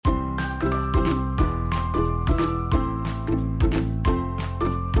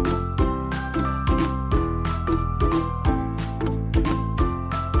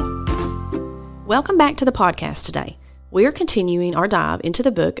Welcome back to the podcast today. We are continuing our dive into the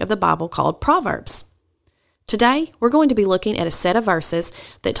book of the Bible called Proverbs. Today, we're going to be looking at a set of verses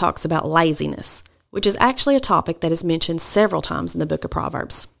that talks about laziness, which is actually a topic that is mentioned several times in the book of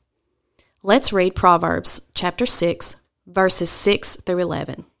Proverbs. Let's read Proverbs chapter 6, verses 6 through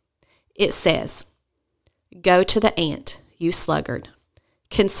 11. It says, "Go to the ant, you sluggard.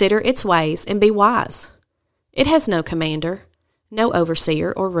 Consider its ways and be wise. It has no commander, no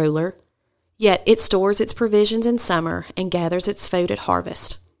overseer or ruler, yet it stores its provisions in summer and gathers its food at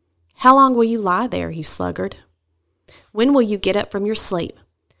harvest. How long will you lie there, you sluggard? When will you get up from your sleep?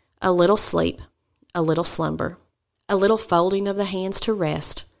 A little slumber, a little folding of the hands to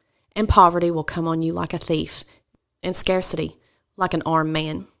rest, and poverty will come on you like a thief, and scarcity like an armed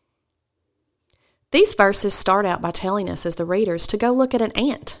man." These verses start out by telling us as the readers to go look at an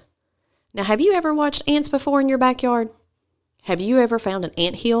ant. Now, have you ever watched ants before in your backyard? Have you ever found an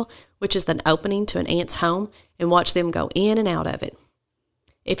anthill, which is an opening to an ant's home, and watched them go in and out of it?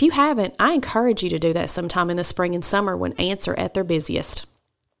 If you haven't, I encourage you to do that sometime in the spring and summer when ants are at their busiest.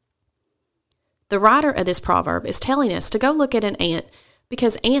 The writer of this proverb is telling us to go look at an ant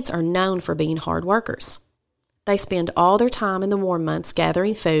because ants are known for being hard workers. They spend all their time in the warm months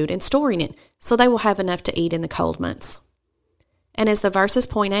gathering food and storing it so they will have enough to eat in the cold months. And as the verses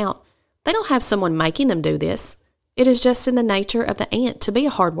point out, they don't have someone making them do this. It is just in the nature of the ant to be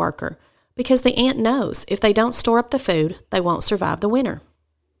a hard worker because the ant knows if they don't store up the food, they won't survive the winter.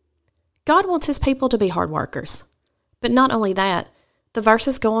 God wants His people to be hard workers. But not only that, the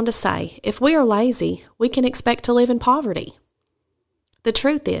verses go on to say, if we are lazy, we can expect to live in poverty. The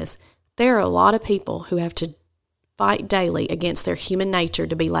truth is, there are a lot of people who have to fight daily against their human nature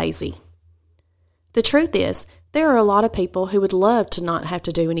to be lazy. The truth is, there are a lot of people who would love to not have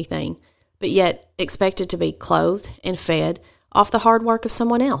to do anything, but yet expected to be clothed and fed off the hard work of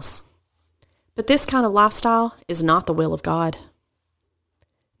someone else. But this kind of lifestyle is not the will of God.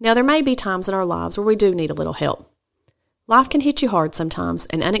 Now, there may be times in our lives where we do need a little help. Life can hit you hard sometimes,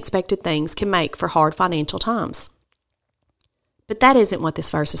 and unexpected things can make for hard financial times. But that isn't what this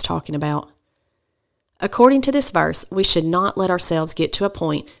verse is talking about. According to this verse, we should not let ourselves get to a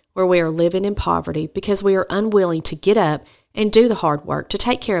point where we are living in poverty because we are unwilling to get up and do the hard work to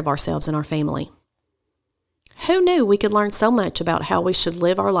take care of ourselves and our family. Who knew we could learn so much about how we should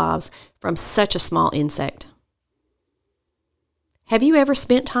live our lives from such a small insect? Have you ever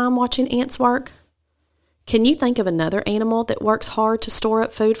spent time watching ants work? Can you think of another animal that works hard to store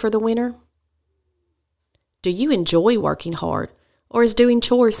up food for the winter? Do you enjoy working hard, or is doing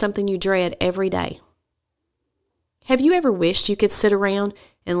chores something you dread every day? Have you ever wished you could sit around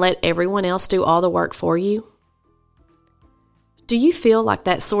and let everyone else do all the work for you? Do you feel like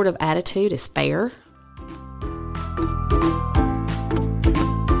that sort of attitude is fair